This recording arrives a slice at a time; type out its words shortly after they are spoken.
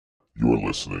You're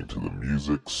listening to the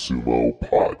Music Sumo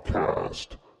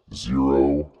Podcast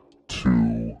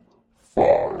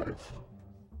 025.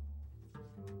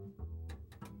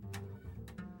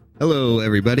 Hello,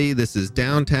 everybody. This is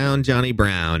Downtown Johnny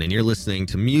Brown, and you're listening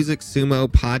to Music Sumo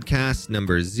Podcast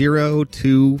number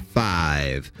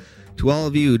 025. To all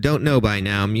of you who don't know by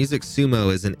now, Music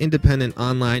Sumo is an independent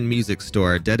online music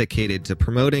store dedicated to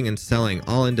promoting and selling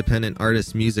all independent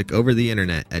artists' music over the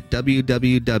internet at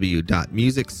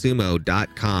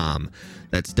www.musicsumo.com.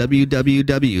 That's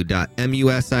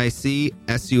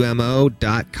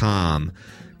www.musicsumo.com.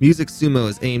 Music Sumo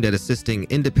is aimed at assisting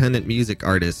independent music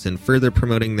artists in further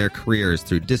promoting their careers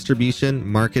through distribution,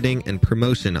 marketing, and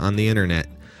promotion on the internet.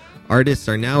 Artists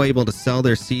are now able to sell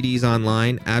their CDs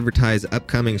online, advertise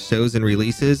upcoming shows and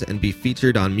releases, and be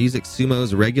featured on Music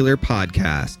Sumo's regular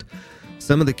podcast.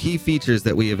 Some of the key features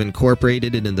that we have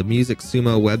incorporated into the Music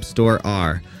Sumo web store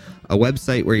are a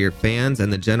website where your fans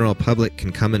and the general public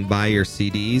can come and buy your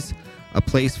CDs, a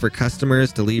place for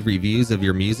customers to leave reviews of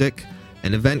your music,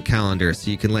 an event calendar so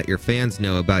you can let your fans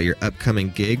know about your upcoming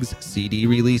gigs, CD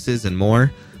releases, and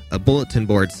more, a bulletin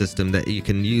board system that you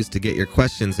can use to get your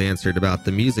questions answered about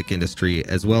the music industry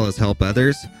as well as help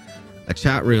others, a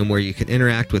chat room where you can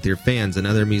interact with your fans and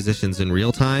other musicians in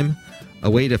real time, a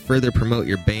way to further promote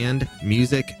your band,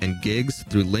 music, and gigs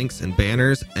through links and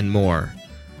banners, and more.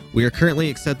 We are currently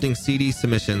accepting CD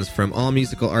submissions from all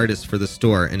musical artists for the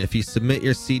store, and if you submit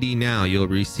your CD now, you'll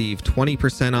receive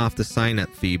 20% off the sign-up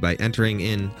fee by entering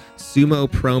in Sumo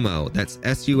Promo, that's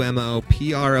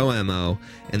SUMO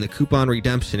in the coupon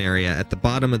redemption area at the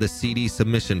bottom of the CD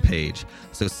submission page,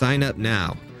 so sign up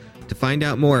now. To find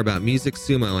out more about Music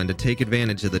Sumo and to take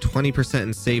advantage of the 20%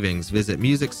 in savings, visit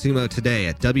Music Sumo today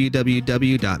at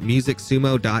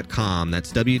www.musicsumo.com.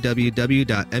 That's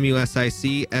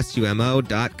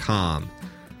www.musicsumo.com.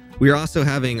 We are also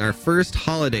having our first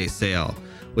holiday sale.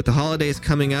 With the holidays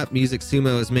coming up, Music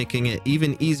Sumo is making it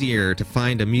even easier to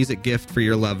find a music gift for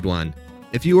your loved one.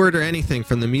 If you order anything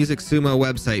from the Music Sumo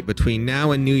website between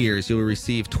now and New Year's, you will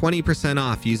receive 20%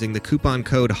 off using the coupon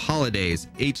code HOLIDAYS,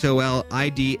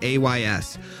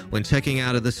 HOLIDAYS, when checking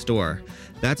out of the store.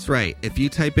 That's right, if you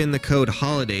type in the code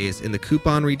HOLIDAYS in the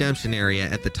coupon redemption area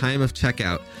at the time of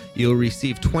checkout, you'll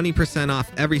receive 20%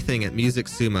 off everything at Music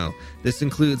Sumo. This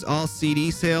includes all CD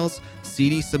sales,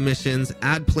 CD submissions,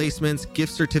 ad placements,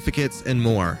 gift certificates, and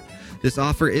more. This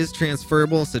offer is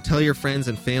transferable, so tell your friends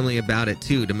and family about it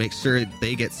too to make sure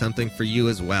they get something for you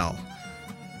as well.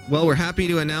 Well, we're happy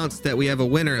to announce that we have a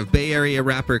winner of Bay Area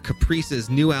rapper Caprice's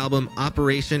new album,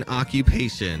 Operation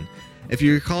Occupation. If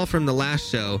you recall from the last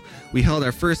show, we held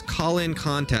our first call-in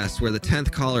contest where the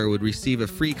 10th caller would receive a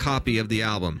free copy of the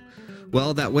album.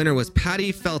 Well, that winner was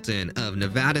Patty Felton of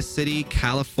Nevada City,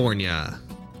 California.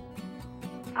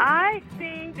 I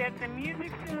think that the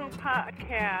Music Sumo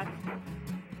podcast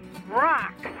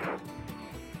rocks.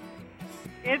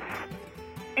 It's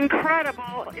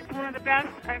incredible. It's one of the best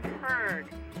I've heard.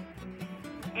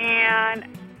 And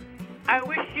I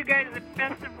wish you guys the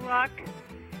best of luck.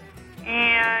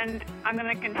 And I'm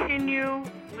going to continue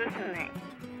listening.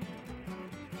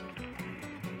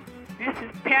 This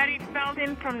is Patty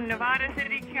Felton from Nevada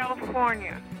City,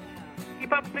 California.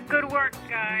 Keep up the good work,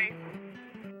 guys.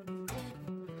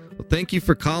 Well, thank you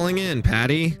for calling in,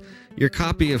 Patty. Your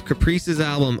copy of Caprice's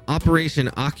album, Operation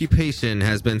Occupation,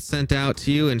 has been sent out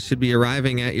to you and should be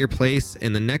arriving at your place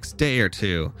in the next day or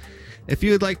two. If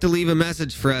you would like to leave a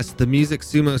message for us at the Music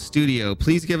Sumo studio,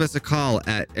 please give us a call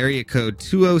at area code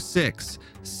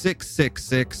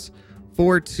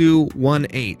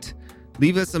 206-666-4218.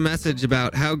 Leave us a message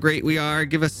about how great we are,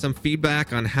 give us some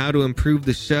feedback on how to improve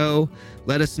the show,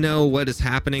 let us know what is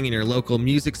happening in your local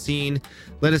music scene,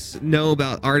 let us know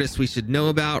about artists we should know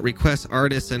about, request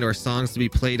artists and or songs to be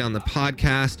played on the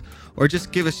podcast, or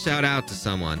just give a shout out to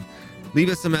someone. Leave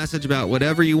us a message about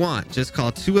whatever you want. Just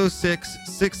call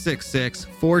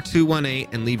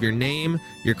 206-666-4218 and leave your name,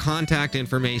 your contact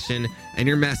information, and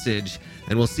your message,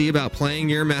 and we'll see about playing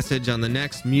your message on the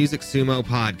next Music Sumo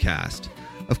podcast.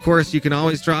 Of course, you can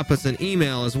always drop us an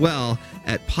email as well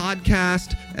at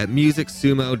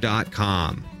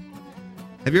podcast@musicsumo.com.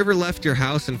 Have you ever left your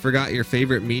house and forgot your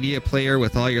favorite media player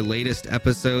with all your latest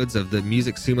episodes of the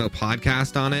Music Sumo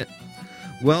podcast on it?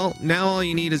 Well, now all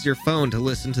you need is your phone to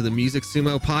listen to the Music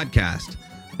Sumo podcast.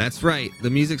 That's right, the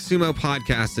Music Sumo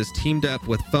podcast is teamed up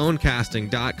with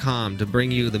phonecasting.com to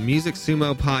bring you the Music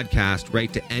Sumo podcast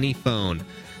right to any phone.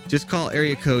 Just call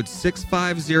area code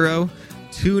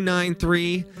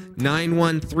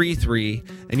 650-293-9133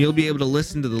 and you'll be able to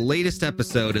listen to the latest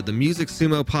episode of the Music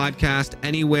Sumo podcast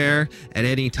anywhere at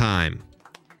any time.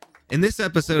 In this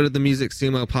episode of the Music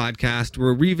Sumo podcast,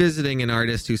 we're revisiting an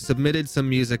artist who submitted some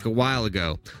music a while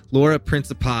ago, Laura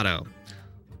Principato.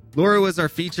 Laura was our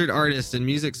featured artist in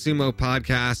Music Sumo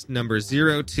podcast number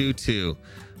 022,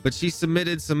 but she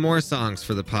submitted some more songs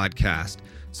for the podcast.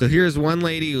 So here's one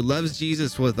lady who loves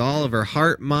Jesus with all of her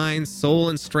heart, mind, soul,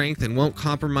 and strength and won't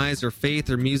compromise her faith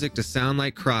or music to sound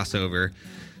like crossover.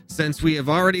 Since we have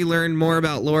already learned more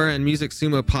about Laura in Music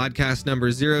Sumo podcast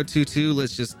number 022,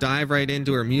 let's just dive right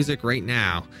into her music right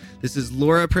now. This is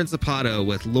Laura Principato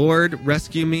with Lord,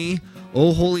 Rescue Me,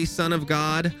 O Holy Son of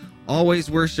God, Always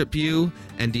Worship You,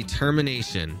 and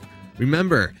Determination.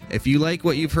 Remember, if you like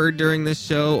what you've heard during this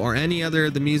show or any other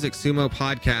of the Music Sumo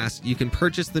podcasts, you can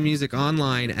purchase the music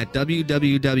online at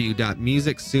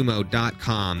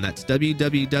www.musicsumo.com. That's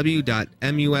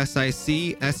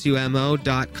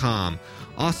www.musicsumo.com.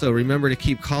 Also, remember to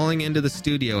keep calling into the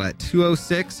studio at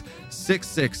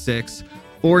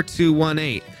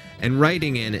 206-666-4218 and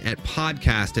writing in at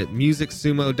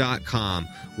podcast@musicsumo.com.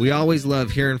 We always love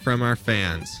hearing from our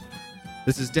fans.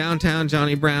 This is Downtown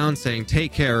Johnny Brown saying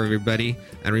take care, everybody,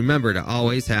 and remember to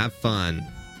always have fun.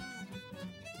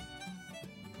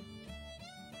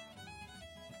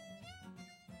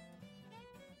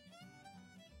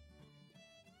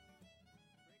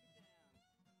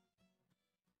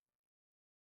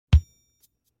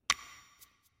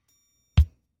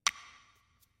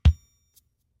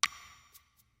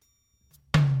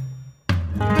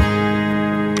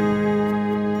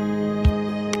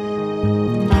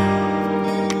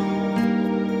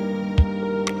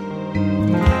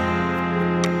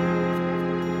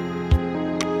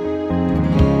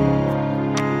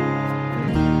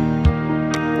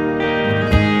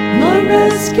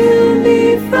 Rescue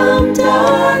me from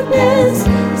darkness,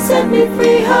 set me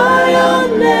free high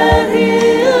on that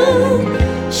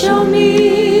hill. Show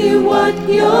me what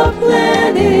your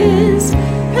plan is,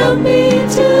 help me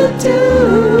to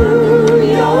do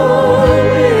your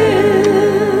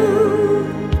will.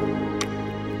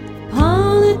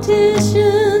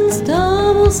 Politicians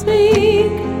double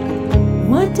speak,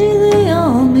 what do they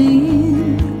all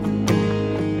mean?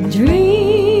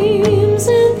 Dreams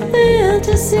and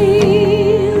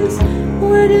fantasies,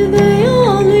 where do they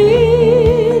all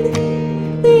lead?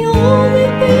 The only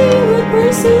thing we're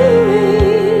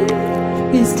pursuing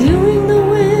is doing the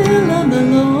will of the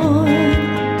Lord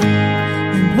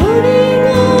and putting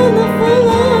on the full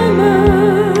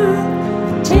armor,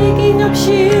 taking up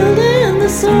shield and the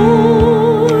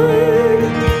sword.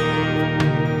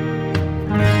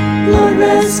 Lord,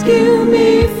 rescue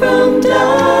me from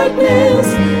darkness,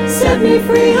 set me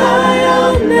free high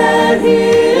on that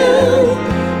hill.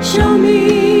 Show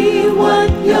me what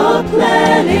your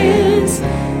plan is,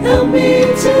 help me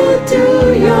to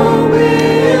do your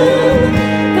will.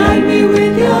 Guide me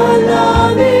with your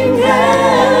loving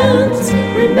hands,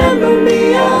 remember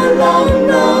me along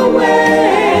the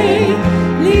way.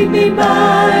 Lead me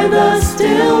by the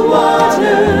still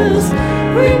waters,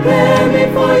 prepare me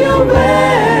for your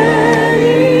wedding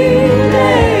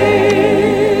day.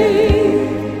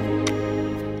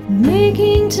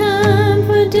 Making time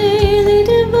for daily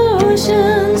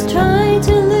devotions, trying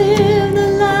to live the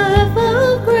life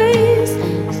of grace,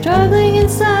 struggling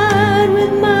inside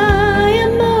with my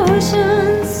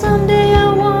emotions. Someday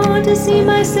I want to see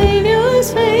my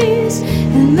Savior's face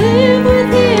and live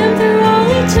with Him through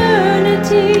all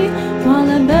eternity. While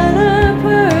a better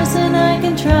person I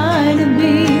can try to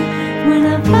be when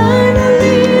I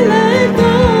finally let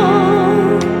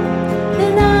go,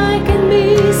 then I can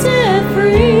be set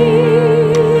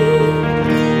free.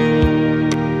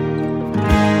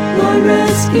 Lord,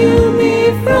 rescue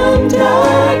me from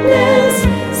darkness,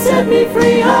 set me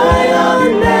free high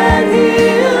on that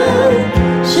hill.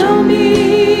 Show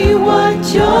me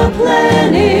what your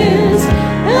plan is,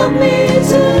 help me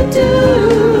to do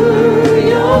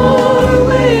your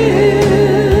will.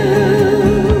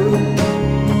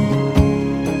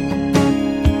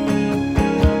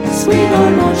 Sweet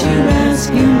Lord, won't you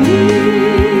rescue me?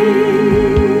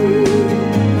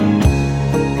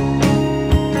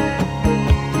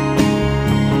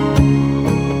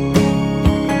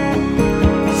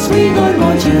 Sweet Lord,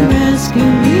 won't you rescue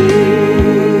me?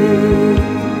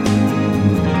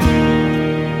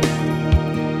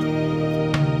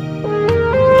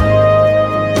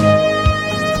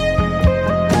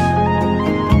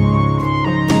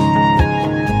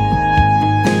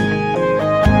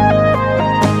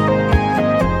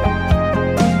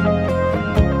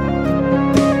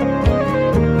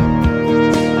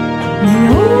 The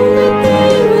only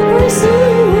thing we're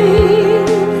pursuing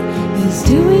is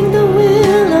doing the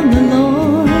will of the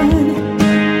Lord.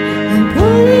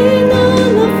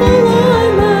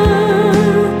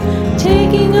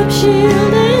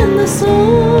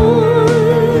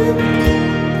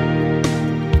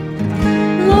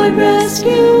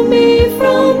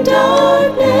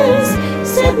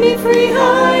 free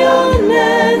high on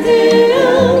that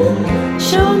hill.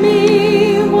 Show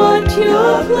me what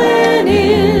your plan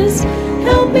is.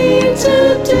 Help me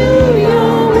to do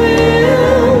your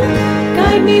will.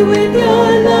 Guide me with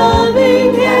your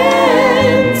loving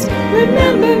hands.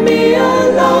 Remember me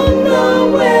along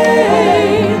the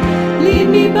way. Lead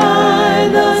me by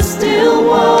the still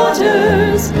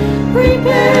waters.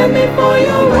 Prepare me for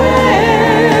your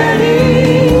wedding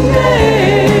day.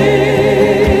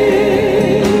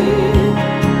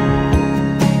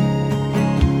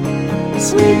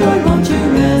 Sweet Lord, won't you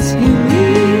rescue me?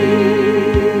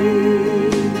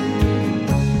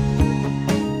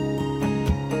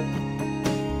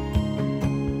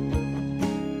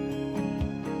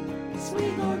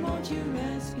 Sweet Lord, won't you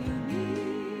rescue me?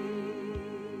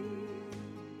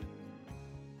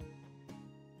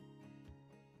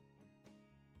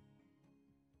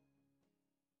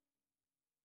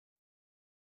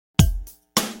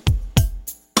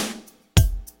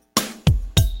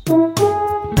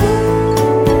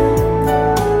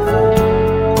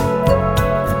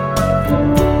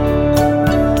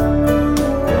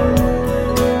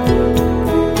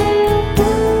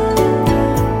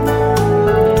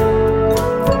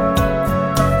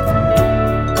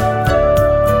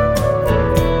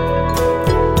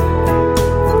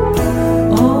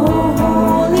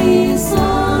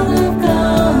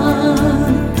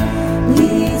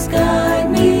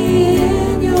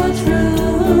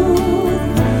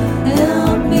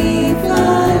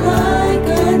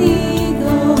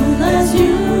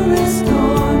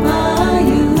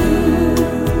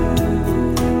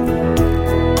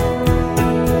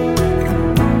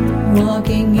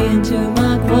 Walking into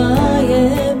my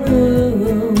quiet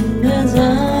room as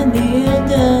I kneel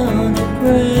down to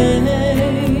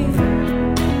pray,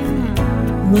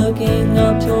 looking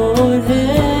up toward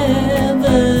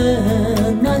heaven,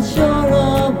 not sure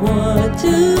of what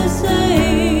to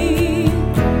say,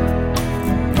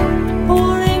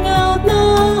 pouring out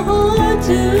my heart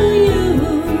to you,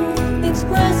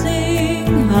 expressing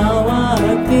how I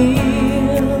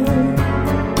feel,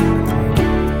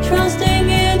 trusting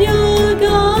in your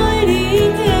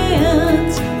guiding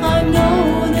hands. I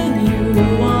know that you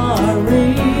are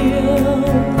real.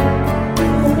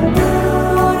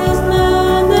 What is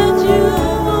man that you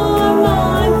are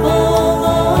mindful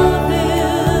of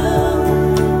him?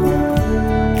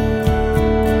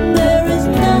 There is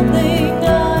nothing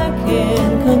I can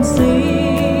conceal.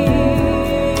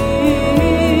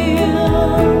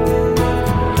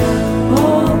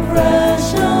 Oh,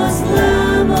 precious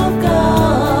Lamb of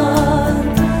God,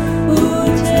 who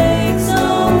takes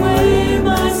away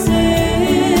my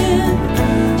sin,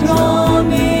 draw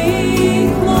me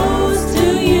close to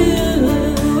you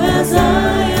as I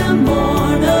am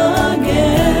born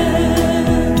again.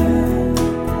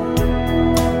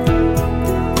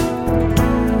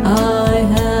 I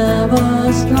have a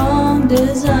strong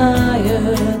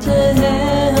desire to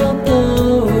help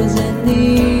those in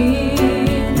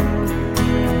need.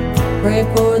 Pray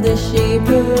for the sheep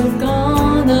who've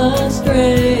gone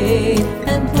astray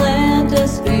and plant a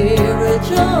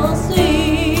spiritual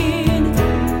seed.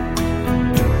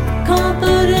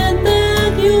 Confident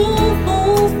that you'll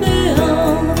fulfill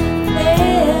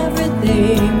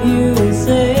everything you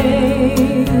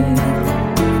say.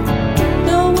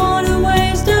 Don't want to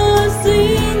waste a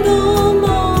single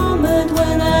moment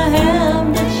when I have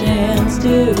the chance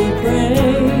to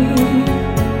pray.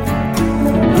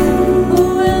 Who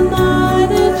am I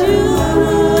that you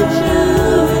would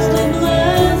choose to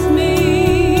bless me?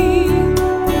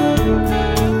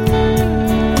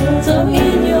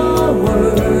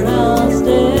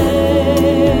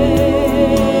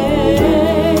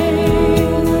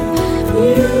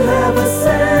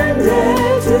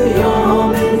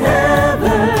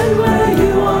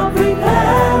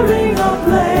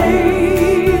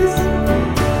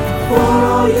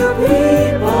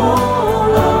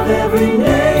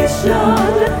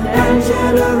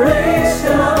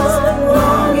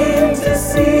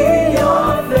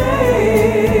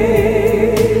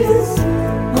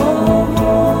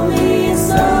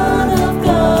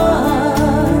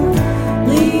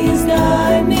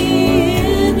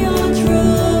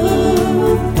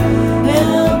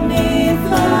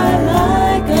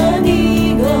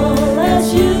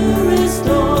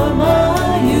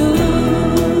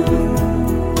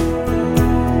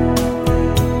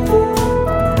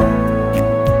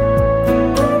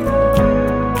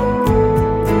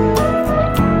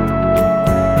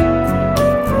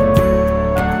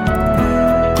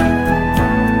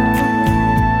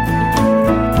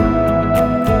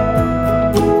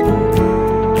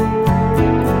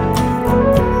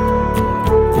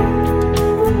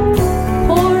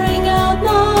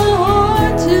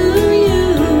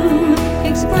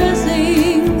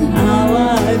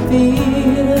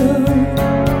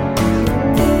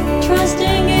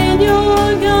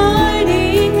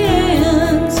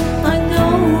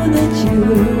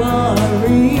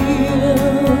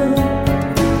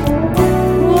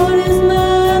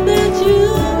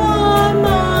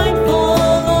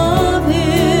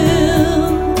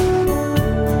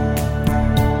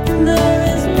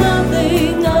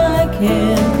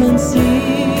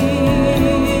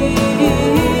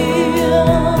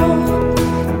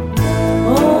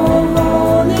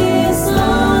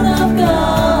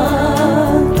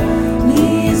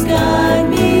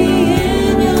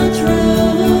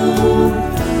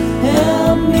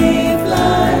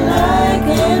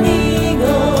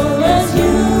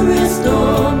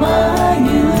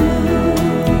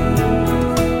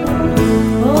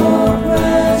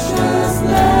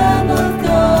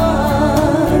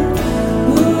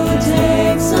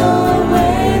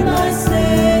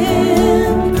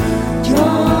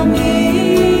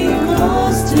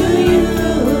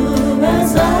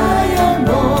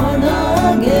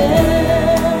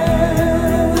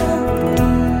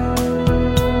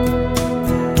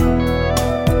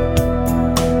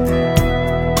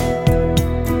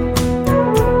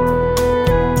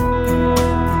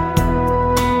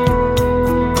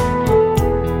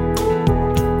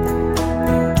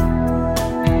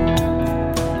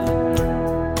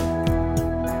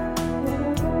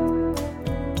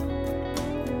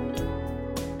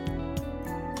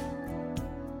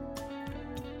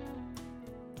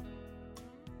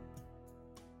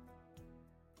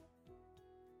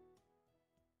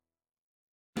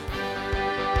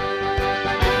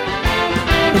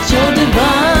 It's your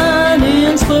divine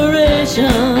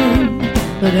inspiration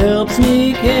that helps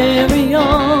me carry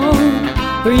on.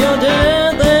 For your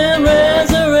death and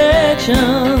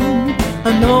resurrection,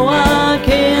 I know I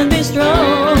can be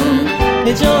strong.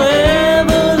 It's your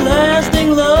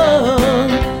everlasting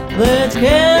love that's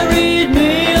carried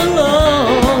me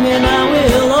along, and I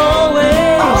will always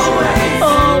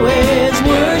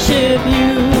worship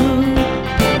you.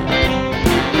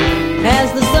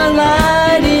 As the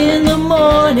sunlight in the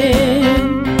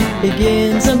morning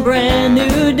begins a brand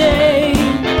new day,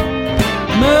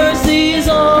 mercies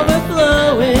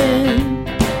overflowing,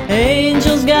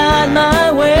 angels guide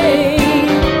my way.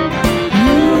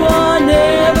 You are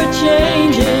never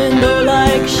changing, though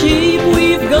like sheep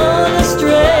we've gone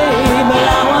astray. But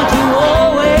I want to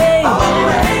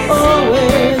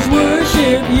always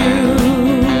worship you.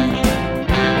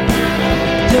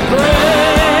 To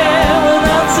pray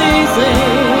without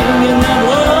ceasing, in that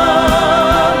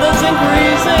love that's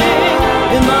increasing.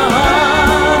 In my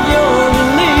heart you're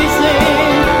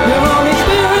releasing your Holy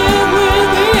Spirit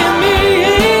within me.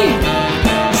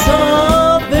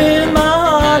 Soften my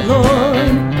heart,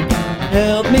 Lord,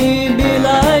 help me be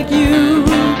like you.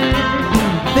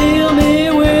 Fill me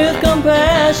with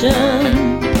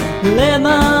compassion, let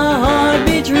my heart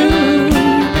be true.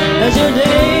 As your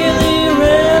daily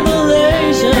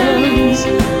revelations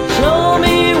show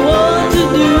me what to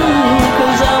do,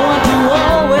 'cause I want to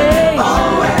always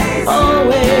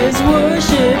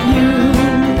worship you.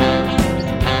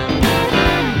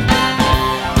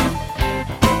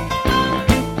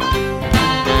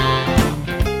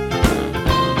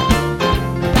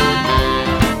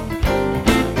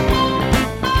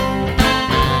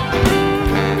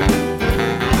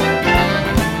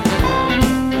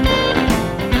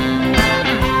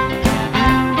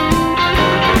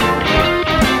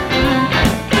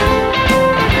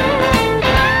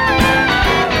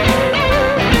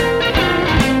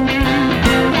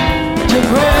 To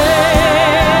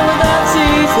pray without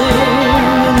ceasing,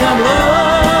 in that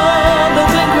love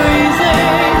that's increasing.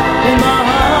 In my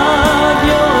heart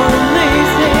you're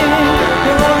releasing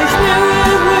your Holy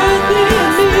Spirit within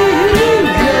me.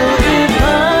 Your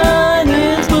divine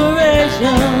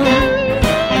inspiration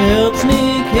helps me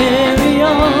carry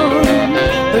on.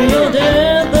 Through your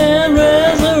death and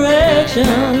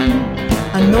resurrection,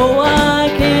 I know I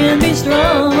can be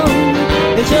strong.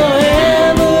 It's your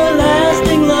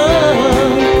everlasting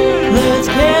love that's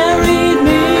carried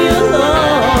me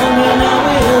along, and I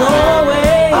will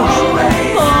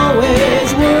always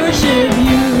worship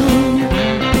you.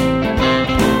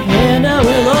 And I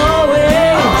will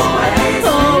always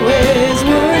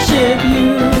worship you.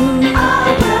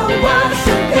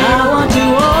 I want to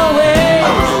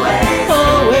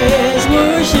always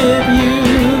worship you.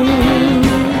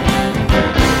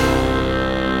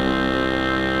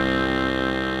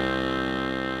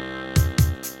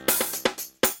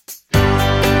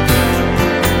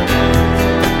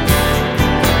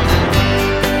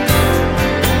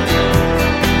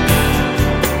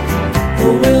 The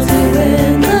will to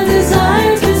win, the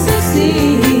desire to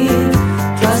succeed,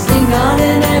 trusting God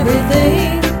in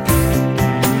everything,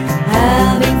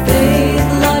 having faith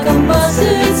like a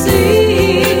mustard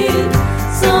seed.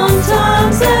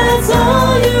 Sometimes that's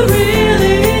all you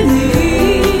really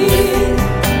need.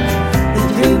 The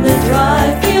dream, the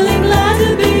drive, feeling glad to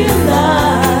be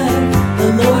alive. The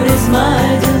Lord is my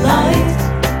delight.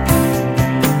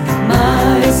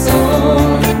 My soul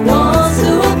wants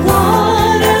to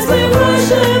applaud as we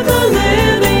worship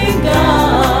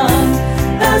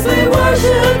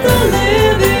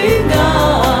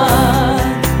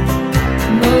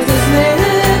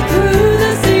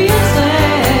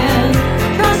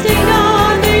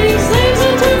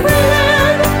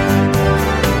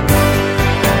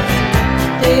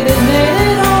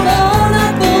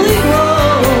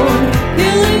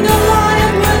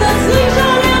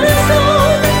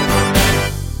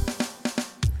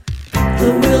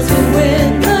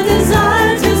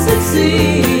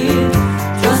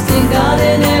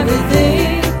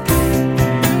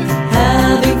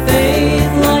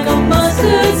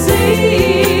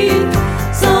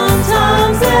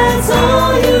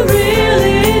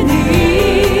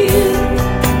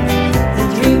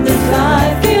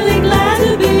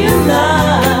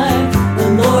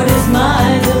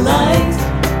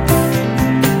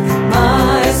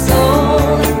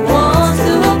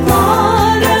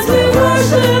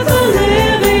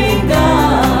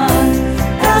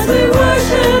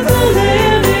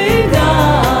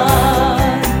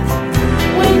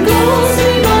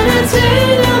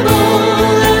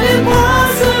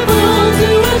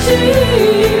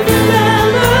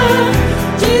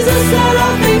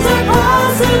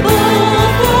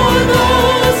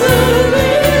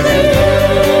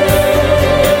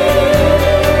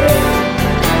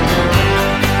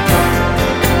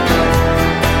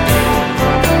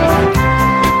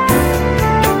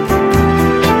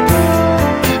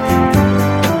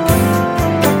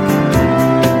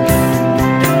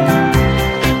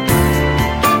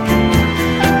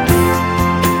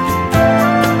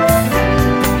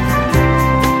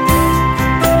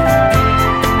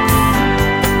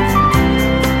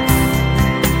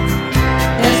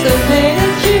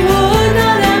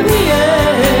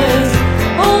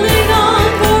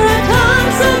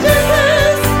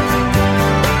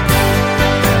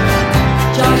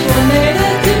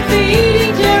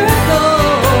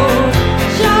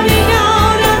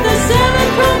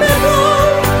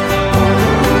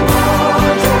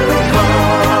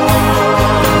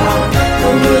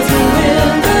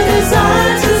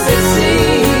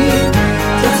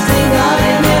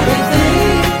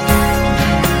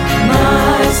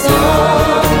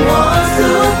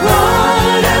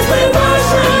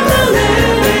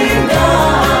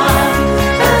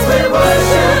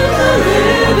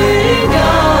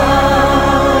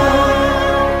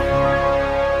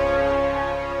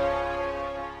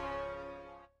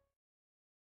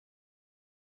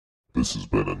This has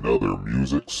been another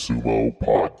Music Sumo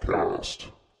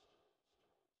podcast.